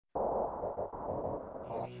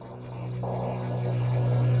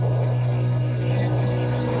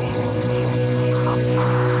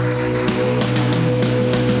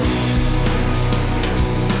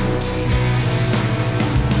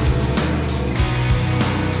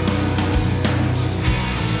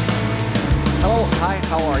Hi,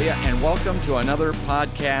 how are you? And welcome to another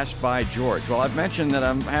podcast by George. Well, I've mentioned that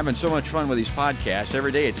I'm having so much fun with these podcasts.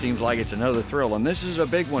 Every day it seems like it's another thrill, and this is a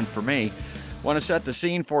big one for me. Want to set the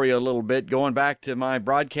scene for you a little bit. Going back to my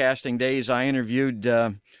broadcasting days, I interviewed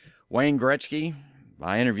Wayne Gretzky.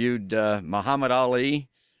 I interviewed Muhammad Ali.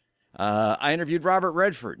 I interviewed Robert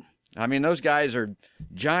Redford. I mean, those guys are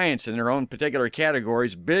giants in their own particular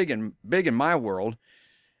categories, big in my world.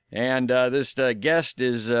 And this guest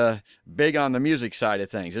is big on the music side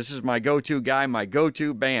of things. This is my go-to guy, my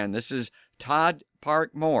go-to band. This is Todd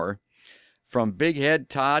Park Mohr from Big Head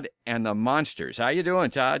Todd and the Monsters. How you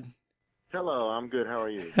doing, Todd? Hello, I'm good. How are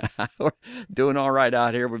you? We're doing all right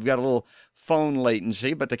out here. We've got a little phone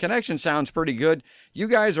latency, but the connection sounds pretty good. You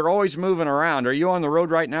guys are always moving around. Are you on the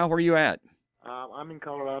road right now? Where are you at? I'm in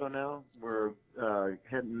Colorado now. We're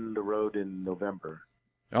hitting the road in November.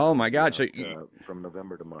 Oh, my God. So from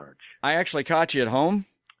November to March. I actually caught you at home?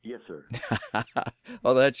 Yes, sir.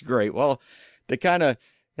 Oh, that's great. Well, to kind of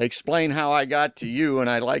explain how I got to you, and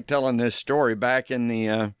I like telling this story, back in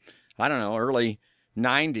the, early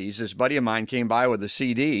 90s, this buddy of mine came by with a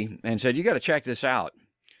CD and said, you got to check this out.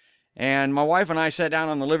 And my wife and I sat down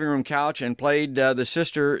on the living room couch and played the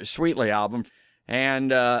Sister Sweetly album.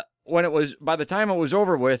 And by the time it was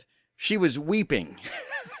over with, she was weeping.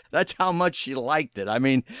 That's how much she liked it. I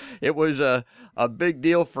mean, it was a big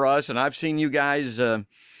deal for us, and I've seen you guys,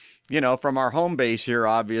 from our home base here,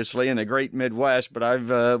 obviously, in the great Midwest,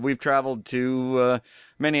 but we've traveled to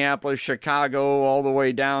Minneapolis, Chicago, all the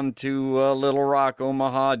way down to Little Rock,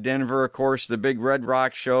 Omaha, Denver, of course, the big Red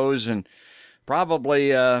Rock shows, and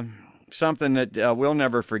probably something that we'll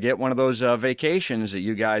never forget, one of those vacations that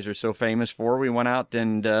you guys are so famous for. We went out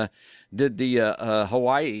and did the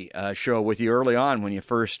Hawaii show with you early on when you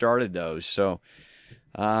first started those. So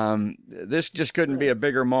this just couldn't be a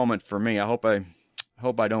bigger moment for me. I hope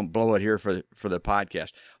I don't blow it here for the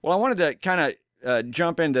podcast. Well, I wanted to kind of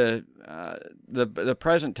jump into the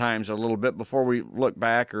present times a little bit before we look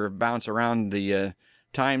back or bounce around the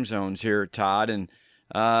time zones here, Todd. And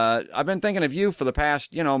I've been thinking of you for the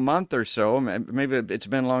past, month or so. Maybe it's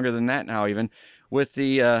been longer than that now, even, with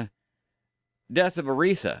the death of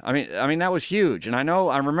Aretha. I mean that was huge. And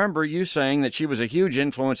I remember you saying that she was a huge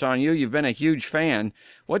influence on you. You've been a huge fan.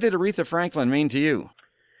 What did Aretha Franklin mean to you?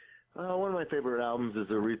 One of my favorite albums is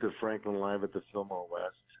Aretha Franklin Live at the Fillmore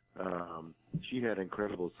West. She had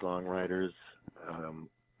incredible songwriters,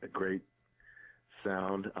 a great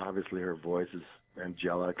sound. Obviously, her voice is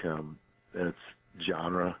angelic. It's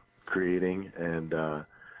genre creating, and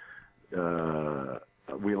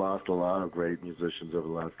we lost a lot of great musicians over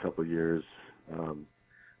the last couple of years,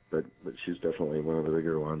 but she's definitely one of the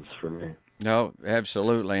bigger ones for me. No,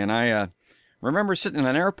 absolutely. And I remember sitting in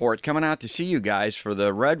an airport coming out to see you guys for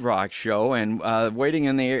the Red Rock show, and waiting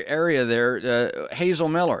in the area there, Hazel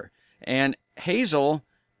Miller. And Hazel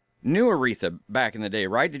knew Aretha back in the day,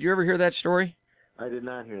 right? Did you ever hear that story? I did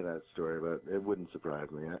not hear that story, but it wouldn't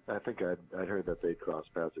surprise me. I think I'd heard that they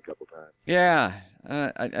crossed paths a couple times. Yeah,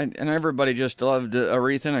 and everybody just loved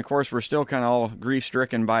Aretha, and of course we're still kind of all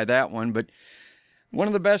grief-stricken by that one. But one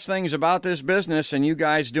of the best things about this business, and you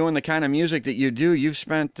guys doing the kind of music that you do, you've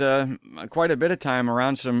spent quite a bit of time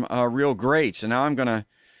around some real greats. And now I'm going to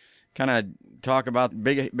kind of talk about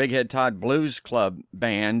Big Head Todd Blues Club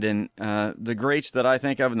Band and the greats that I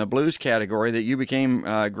think of in the blues category that you became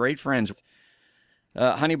great friends with.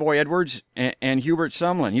 Honey Boy Edwards and Hubert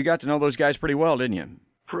Sumlin. You got to know those guys pretty well, didn't you?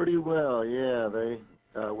 Pretty well, yeah. They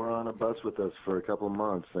were on a bus with us for a couple of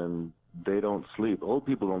months, and they don't sleep. Old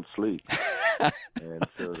people don't sleep. And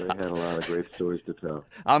so they had a lot of great stories to tell.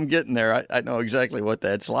 I'm getting there. I know exactly what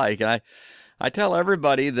that's like. And I tell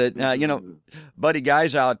everybody that, Buddy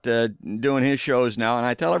Guy's out doing his shows now, and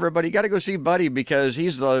I tell everybody, you got to go see Buddy because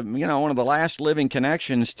he's one of the last living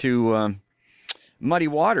connections to Muddy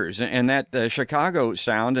Waters and that Chicago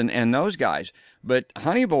sound and those guys. But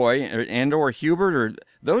Honey Boy or Hubert or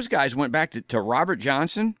those guys went back to Robert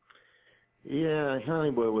Johnson. Yeah,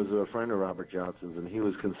 Honey Boy was a friend of Robert Johnson's, and he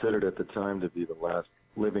was considered at the time to be the last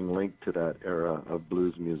living link to that era of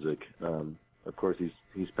blues music. Of course,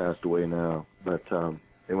 he's passed away now, but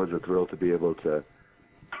it was a thrill to be able to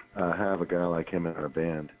have a guy like him in our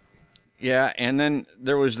band. Yeah, and then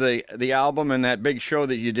there was the album and that big show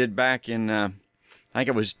that you did back in, I think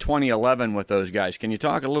it was 2011 with those guys. Can you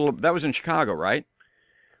talk a little? That was in Chicago, right?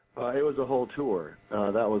 It was a whole tour.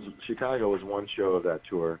 Chicago was one show of that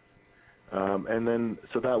tour. And then,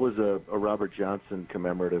 so that was a Robert Johnson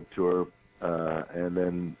commemorative tour. And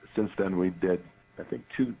then since then we did, I think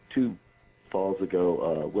two falls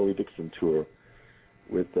ago, Willie Dixon tour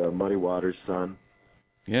with Muddy Waters' son.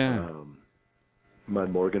 Yeah.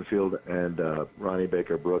 Mud Morganfield and Ronnie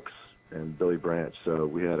Baker Brooks and Billy Branch. So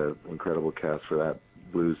we had an incredible cast for that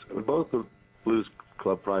blues. Both the blues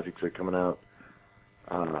club projects are coming out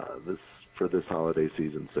this holiday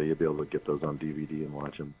season, so you'll be able to get those on DVD and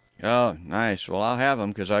watch them. Oh, nice. Well, I'll have them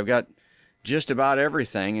because I've got just about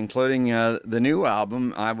everything, including the new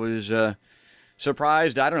album. I was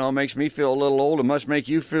surprised. I don't know. It makes me feel a little old. It must make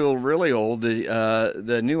you feel really old.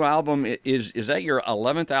 The new album is that your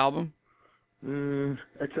 11th album?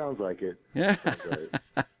 It sounds like it. Yeah.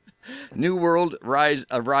 New World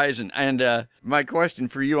Rising. And my question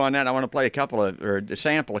for you on that, I want to play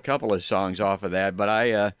sample a couple of songs off of that. But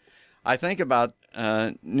I think about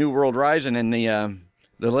New World Rising and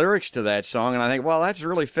the lyrics to that song, and I think, well, that's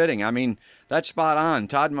really fitting. I mean, that's spot on.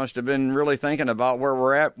 Todd must have been really thinking about where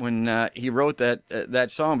we're at when he wrote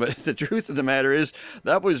that song. But the truth of the matter is,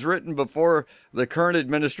 that was written before the current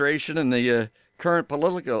administration and the current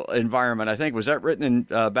political environment. I think, was that written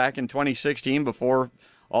back in 2016 before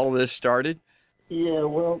all of this started? Yeah,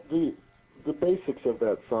 well, the basics of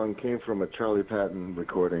that song came from a Charlie Patton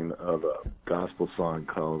recording of a gospel song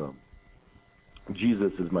called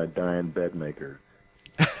Jesus is My Dying Bedmaker.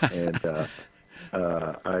 And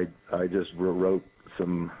I just wrote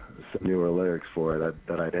some newer lyrics for it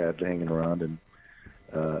that I'd had hanging around, and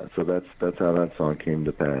so that's how that song came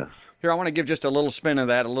to pass. Here, I want to give just a little spin of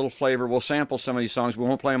that, a little flavor. We'll sample some of these songs. We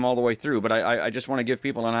won't play them all the way through, but I just want to give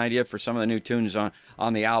people an idea for some of the new tunes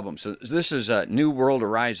on the album. So this is New World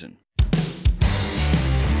Horizon.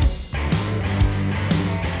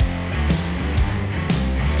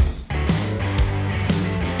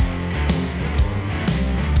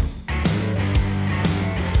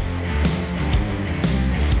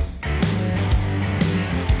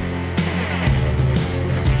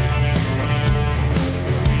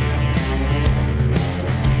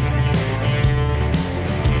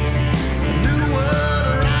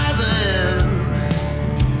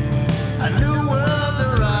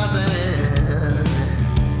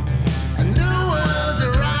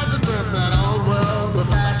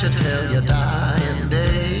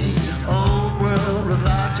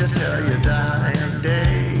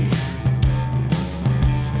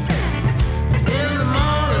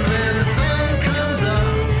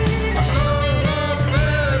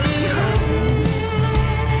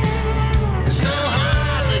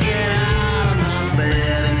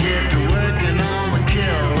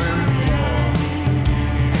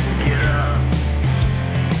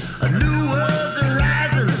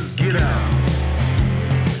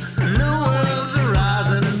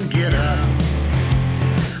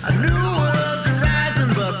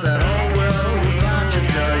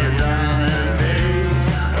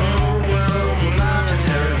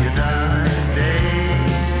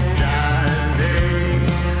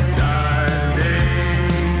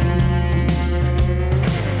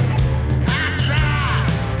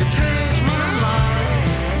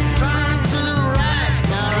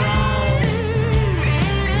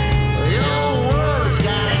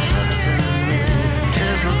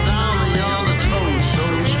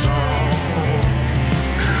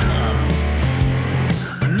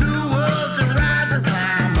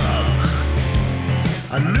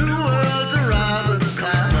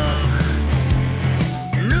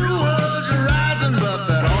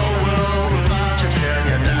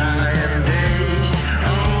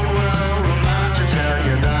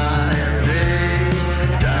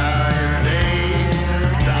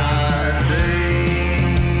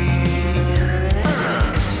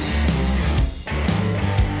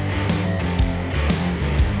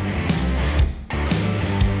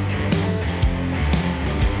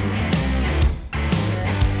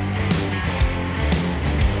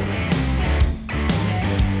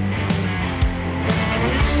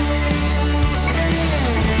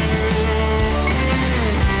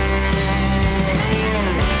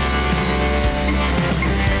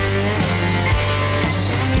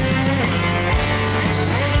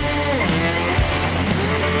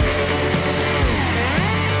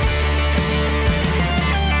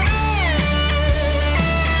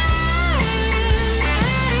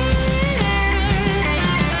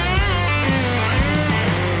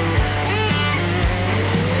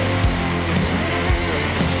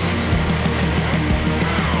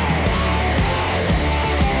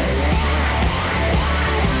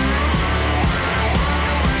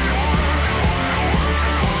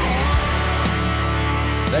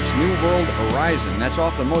 That's New World Horizon. That's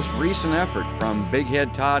off the most recent effort from Big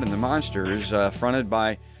Head Todd and the Monsters, fronted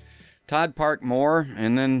by Todd Park Mohr,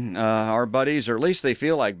 and then our buddies, or at least they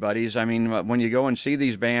feel like buddies. I mean, when you go and see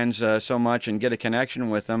these bands so much and get a connection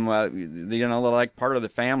with them, they're like part of the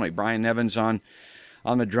family. Brian Nevins on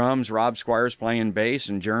on the drums, Rob Squires playing bass,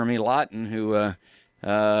 and Jeremy Lawton, who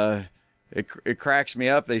it cracks me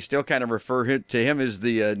up. They still kind of refer to him as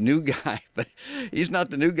the new guy, but he's not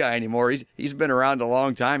the new guy anymore. He's been around a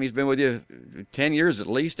long time. He's been with you 10 years at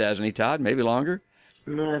least, hasn't he, Todd? Maybe longer?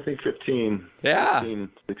 No, I think 15. Yeah. 15,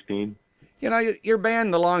 16. You know, your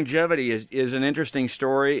band, the longevity is an interesting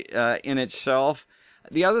story in itself.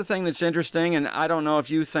 The other thing that's interesting, and I don't know if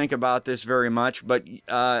you think about this very much, but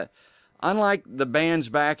unlike the bands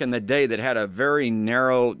back in the day that had a very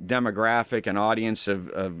narrow demographic and audience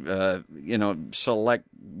of select,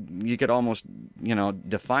 you could almost,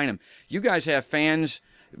 define them. You guys have fans,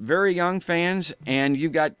 very young fans, and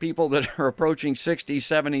you've got people that are approaching 60,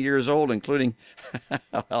 70 years old, including,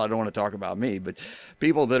 well, I don't want to talk about me, but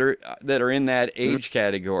people that are in that age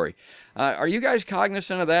category. Are you guys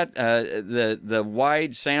cognizant of that, the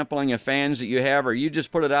wide sampling of fans that you have, or you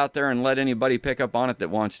just put it out there and let anybody pick up on it that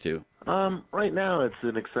wants to? Right now, it's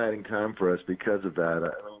an exciting time for us because of that.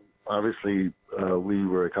 I mean, obviously, we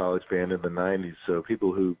were a college band in the 90s, so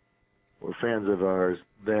people who were fans of ours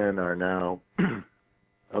then are now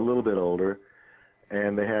a little bit older,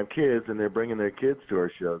 and they have kids, and they're bringing their kids to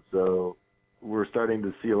our shows. So we're starting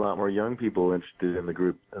to see a lot more young people interested in the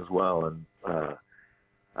group as well, and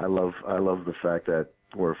I love the fact that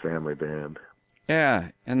we're a family band.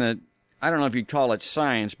 Yeah, and I don't know if you'd call it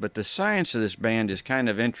science, but the science of this band is kind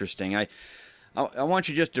of interesting. I want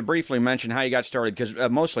you just to briefly mention how you got started, because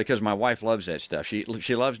mostly because my wife loves that stuff. She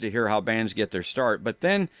loves to hear how bands get their start. But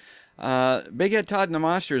then Big Ed Todd and the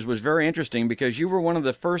Monsters was very interesting because you were one of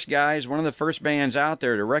the first guys, one of the first bands out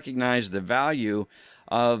there to recognize the value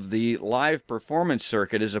of the live performance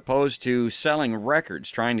circuit as opposed to selling records,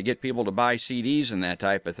 trying to get people to buy CDs and that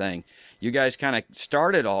type of thing. You guys kind of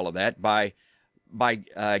started all of that by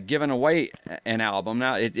giving away an album.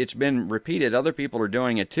 Now, it's been repeated. Other people are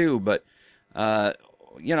doing it too, but, how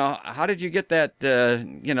did you get that,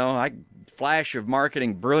 flash of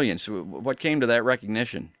marketing brilliance? What came to that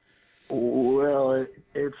recognition? Well,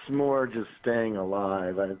 it's more just staying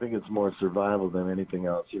alive. I think it's more survival than anything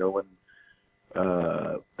else. When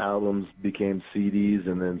albums became CDs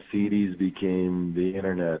and then CDs became the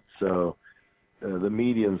internet. So the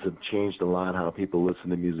mediums have changed a lot. How people listen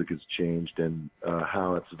to music has changed, and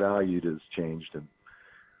how it's valued has changed.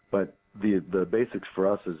 But the basics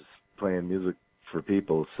for us is playing music for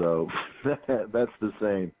people. So that's the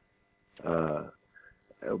same.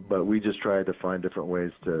 But we just try to find different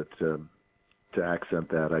ways to accent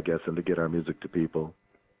that, I guess, and to get our music to people.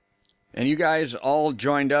 And you guys all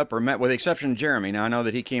joined up or met, with the exception of Jeremy. Now, I know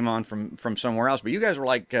that he came on from somewhere else, but you guys were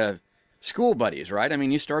like school buddies, right? I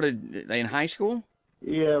mean, you started in high school?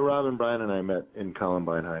 Yeah, Rob and Brian and I met in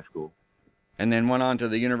Columbine High School. And then went on to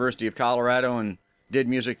the University of Colorado and did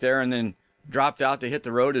music there, and then dropped out to hit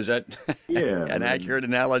the road. Is that an accurate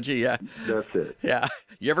analogy? Yeah. That's it. Yeah.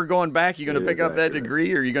 You ever going back, you going to pick up that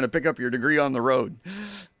degree, or are you going to pick up your degree on the road?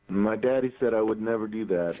 My daddy said I would never do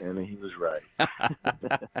that, and he was right.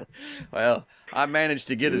 Well, I managed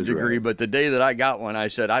to get a degree, but the day that I got one, I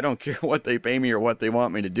said, I don't care what they pay me or what they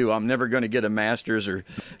want me to do. I'm never going to get a master's or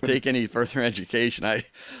take any further education. I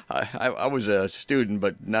was a student,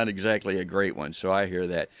 but not exactly a great one, so I hear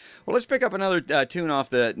that. Well, let's pick up another tune off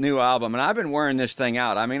the new album, and I've been wearing this thing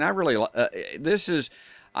out. I mean, I really,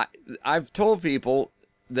 I've told people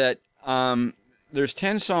that there's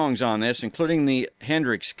 10 songs on this, including the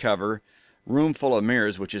Hendrix cover, Room Full of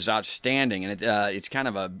Mirrors, which is outstanding, and it's kind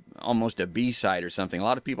of almost a B-side or something. A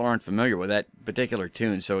lot of people aren't familiar with that particular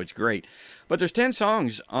tune, so it's great. But there's 10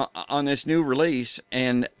 songs on this new release,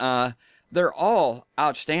 and they're all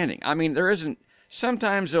outstanding. I mean, there isn't...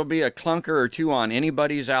 Sometimes there'll be a clunker or two on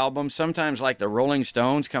anybody's album. Sometimes, like the Rolling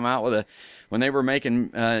Stones come out with when they were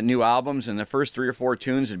making new albums, and the first 3 or 4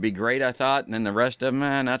 tunes would be great, I thought, and then the rest of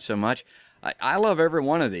them, not so much. I love every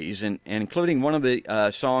one of these, and including one of the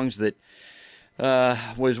songs that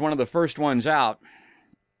was one of the first ones out.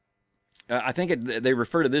 I think they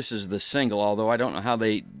refer to this as the single, although I don't know how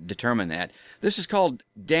they determine that. This is called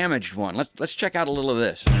Damaged One. Let's check out a little of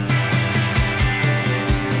this.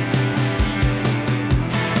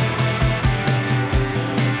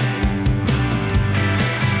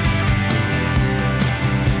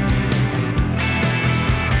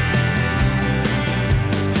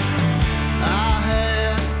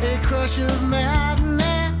 Of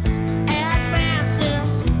madness, advances,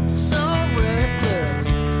 so reckless.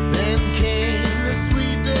 Then came the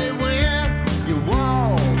sweet day when your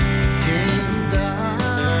walls came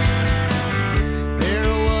down.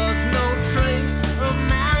 There was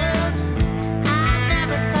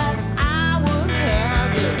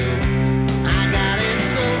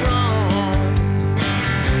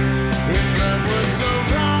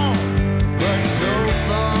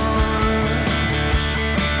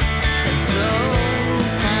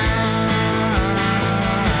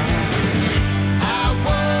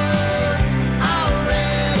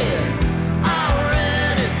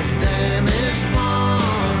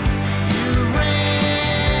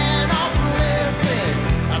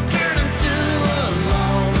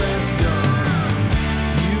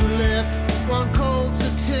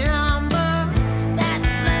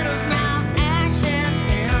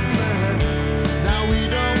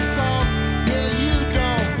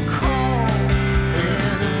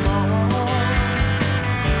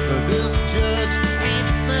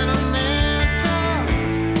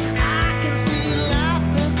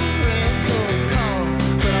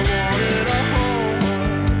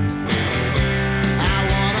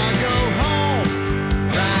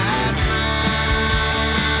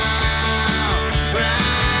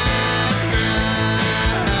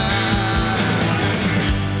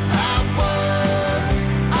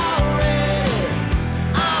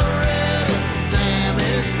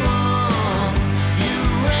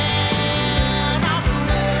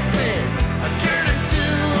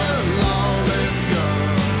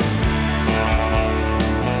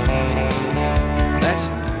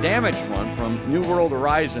Damaged One from New World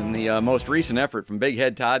Horizon, the most recent effort from Big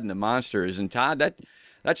Head Todd and the Monsters. And Todd,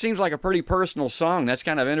 that seems like a pretty personal song. That's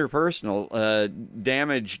kind of interpersonal.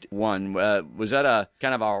 Damaged One. Was that a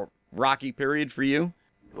kind of a rocky period for you?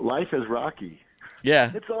 Life is rocky.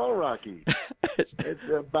 Yeah. It's all rocky. It's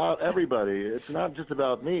about everybody. It's not just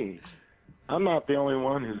about me. I'm not the only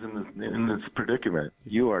one who's in this predicament.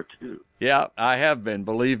 You are too. Yeah, I have been,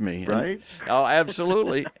 believe me. Right? Oh,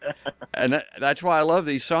 absolutely. And that's why I love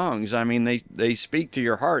these songs. I mean, they speak to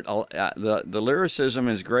your heart. The lyricism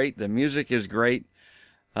is great. The music is great.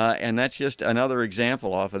 And that's just another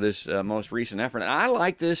example off of this most recent effort. And I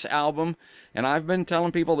like this album, and I've been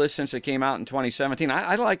telling people this since it came out in 2017.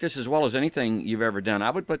 I like this as well as anything you've ever done. I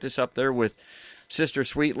would put this up there with Sister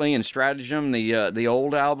Sweetly and Stratagem, the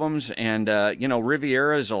old albums, and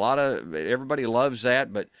Riviera is everybody loves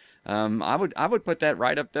that, but I would put that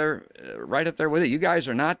right up there with it. You guys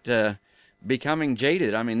are not becoming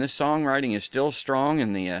jaded. I mean, this songwriting is still strong,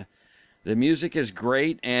 and the music is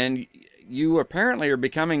great, and you apparently are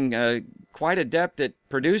becoming quite adept at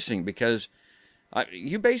producing, because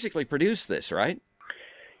you basically produce this, right?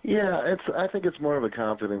 Yeah, I think it's more of a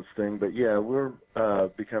confidence thing, but yeah, we're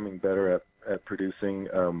becoming better at producing.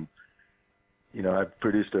 I've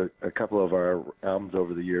produced a couple of our albums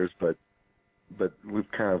over the years, but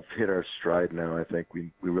we've kind of hit our stride now. I think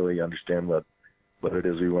we really understand what it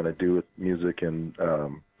is we want to do with music, and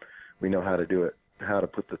we know how to do it, how to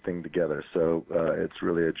put the thing together. So it's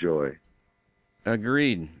really a joy.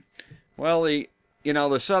 Agreed. Well, the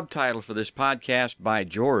subtitle for this podcast by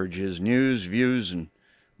George is News, Views, and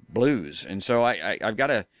Blues, and so I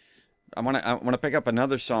want to pick up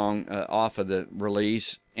another song off of the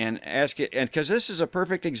release and ask it, and because this is a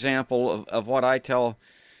perfect example of what I tell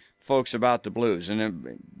folks about the blues,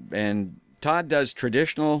 and Todd does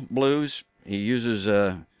traditional blues. He uses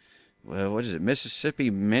Mississippi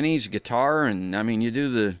Minnie's guitar, and I mean you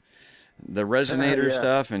do the resonator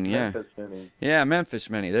stuff, and Memphis Minnie. Yeah, Memphis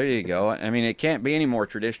Minnie. There you go. I mean, it can't be any more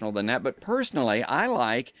traditional than that. But personally, I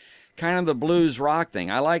like kind of the blues rock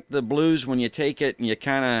thing. I like the blues when you take it and you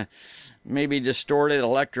kind of maybe distort it,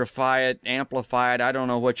 electrify it, amplify it. I don't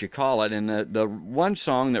know what you call it. And the one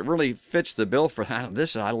song that really fits the bill for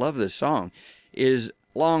that, I love this song, is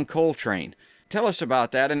Long Coltrane. Tell us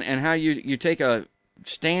about that and how you take a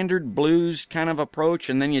standard blues kind of approach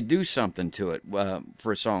and then you do something to it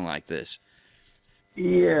for a song like this.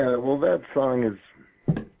 Yeah, well, that song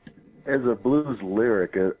is a blues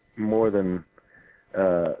lyric more than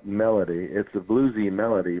melody. It's a bluesy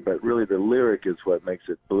melody, but really the lyric is what makes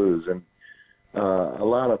it blues. And a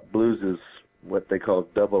lot of blues is what they call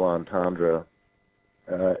double entendre.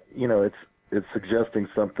 It's suggesting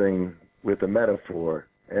something with a metaphor,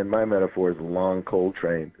 and my metaphor is a long coal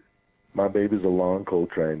train. My baby's a long coal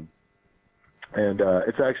train. And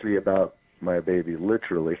it's actually about my baby,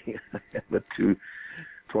 literally, the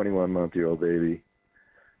 21-month-old baby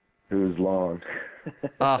who's long.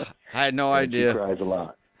 I had no idea. She cries a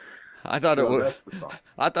lot. I thought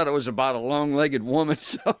it was about a long-legged woman.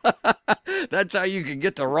 So that's how you could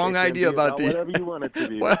get the wrong idea about the. Whatever you want it to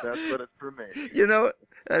be, but that's what it's for me.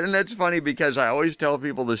 And that's funny because I always tell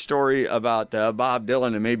people the story about Bob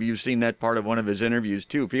Dylan, and maybe you've seen that part of one of his interviews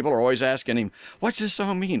too. People are always asking him, "What's this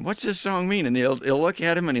song mean? What's this song mean?" And he'll look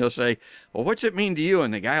at him and he'll say, "Well, what's it mean to you?"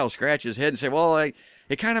 And the guy will scratch his head and say, "Well, it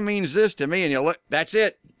kind of means this to me." And you'll look, "That's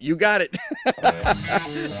it. You got it."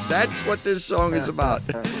 That's what this song is about.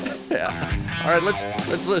 Yeah. All right,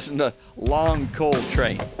 let's listen to Long Coal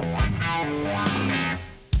Train.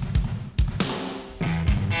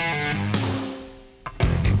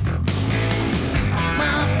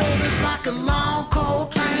 My baby's like a long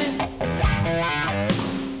cold train.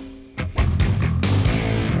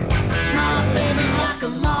 My baby's like a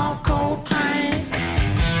long cold train.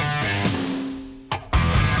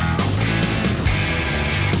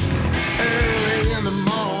 Early in the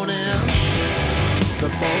morning,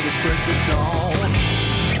 before the break of dawn,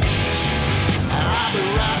 I'll be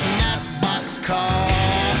riding that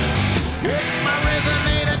boxcar with my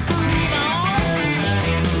resonator groove on.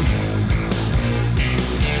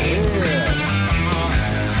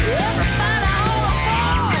 Yeah. Everybody on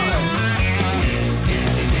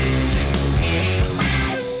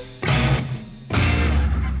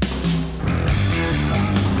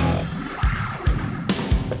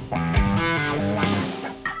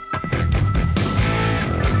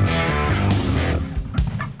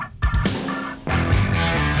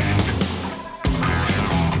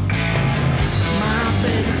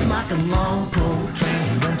like a long cold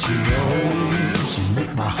train. When she rolls, she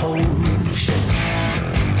make my whole roof shake.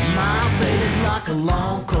 My baby's like a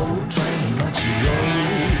long cold train. When she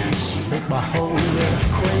rolls, she make make my whole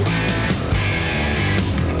earthquake.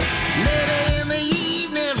 Later in the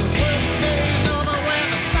evening, workday's over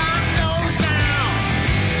when the sun goes down.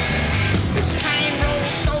 This train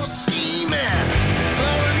rolls so steamy,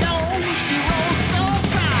 Lord knows she rolls so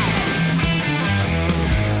proud.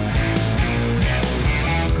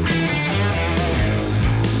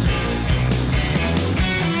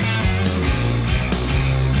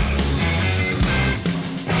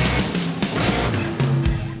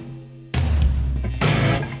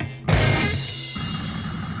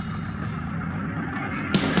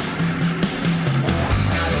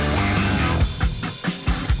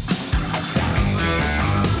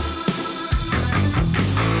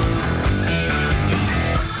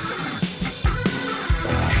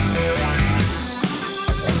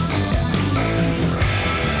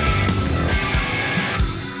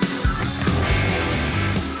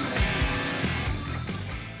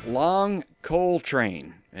 Long Coal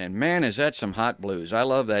Train. And man, is that some hot blues. I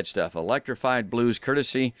love that stuff. Electrified blues,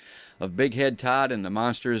 courtesy of Big Head Todd and the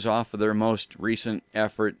Monsters off of their most recent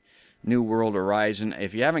effort, New World Horizon.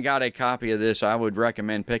 If you haven't got a copy of this, I would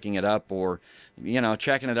recommend picking it up or,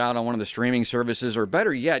 checking it out on one of the streaming services, or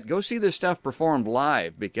better yet, go see this stuff performed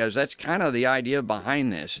live, because that's kind of the idea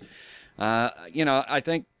behind this. I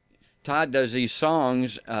think Todd does these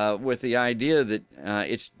songs with the idea that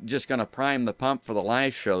it's just going to prime the pump for the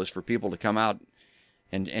live shows for people to come out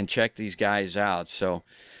and check these guys out. So,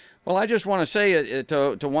 well, I just want to say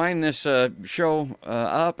to wind this show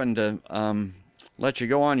up and to let you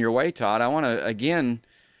go on your way, Todd, I want to again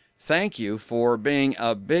thank you for being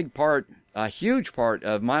a big part, a huge part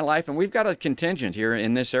of my life. And we've got a contingent here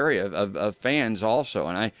in this area of fans also.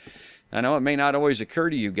 And I know it may not always occur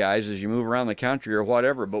to you guys as you move around the country or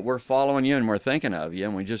whatever, but we're following you and we're thinking of you,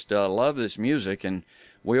 and we just love this music, and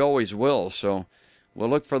we always will. So we'll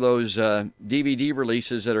look for those DVD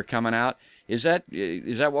releases that are coming out. Is that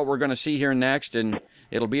what we're going to see here next? And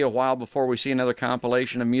it'll be a while before we see another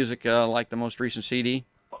compilation of music like the most recent CD?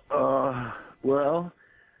 Well,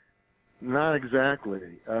 not exactly.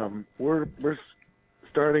 We're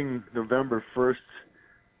starting November 1st.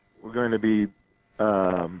 We're going to be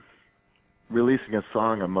releasing a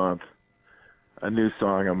song a month, a new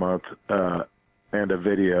song a month, and a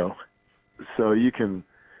video. So you can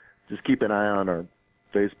just keep an eye on our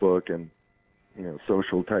Facebook and,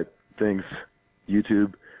 social type things,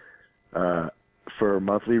 YouTube, for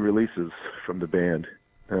monthly releases from the band.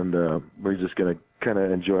 And we're just going to kind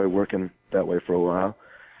of enjoy working that way for a while.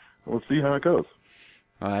 We'll see how it goes.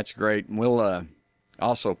 That's great. We'll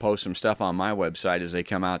also post some stuff on my website as they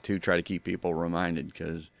come out, too, try to keep people reminded,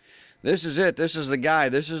 because this is it. This is the guy.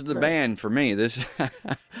 This is the band for me. This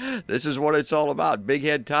is what it's all about. Big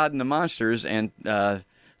Head Todd and the Monsters. And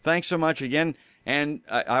thanks so much again. And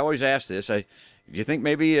I always ask this. Do you think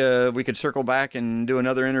maybe we could circle back and do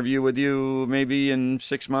another interview with you maybe in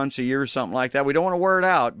 6 months, a year, something like that? We don't want to wear it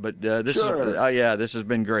out, but this has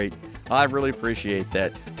been great. I really appreciate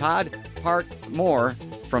that. Todd Park Mohr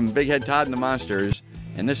from Big Head Todd and the Monsters.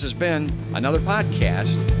 And this has been another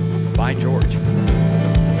podcast by George.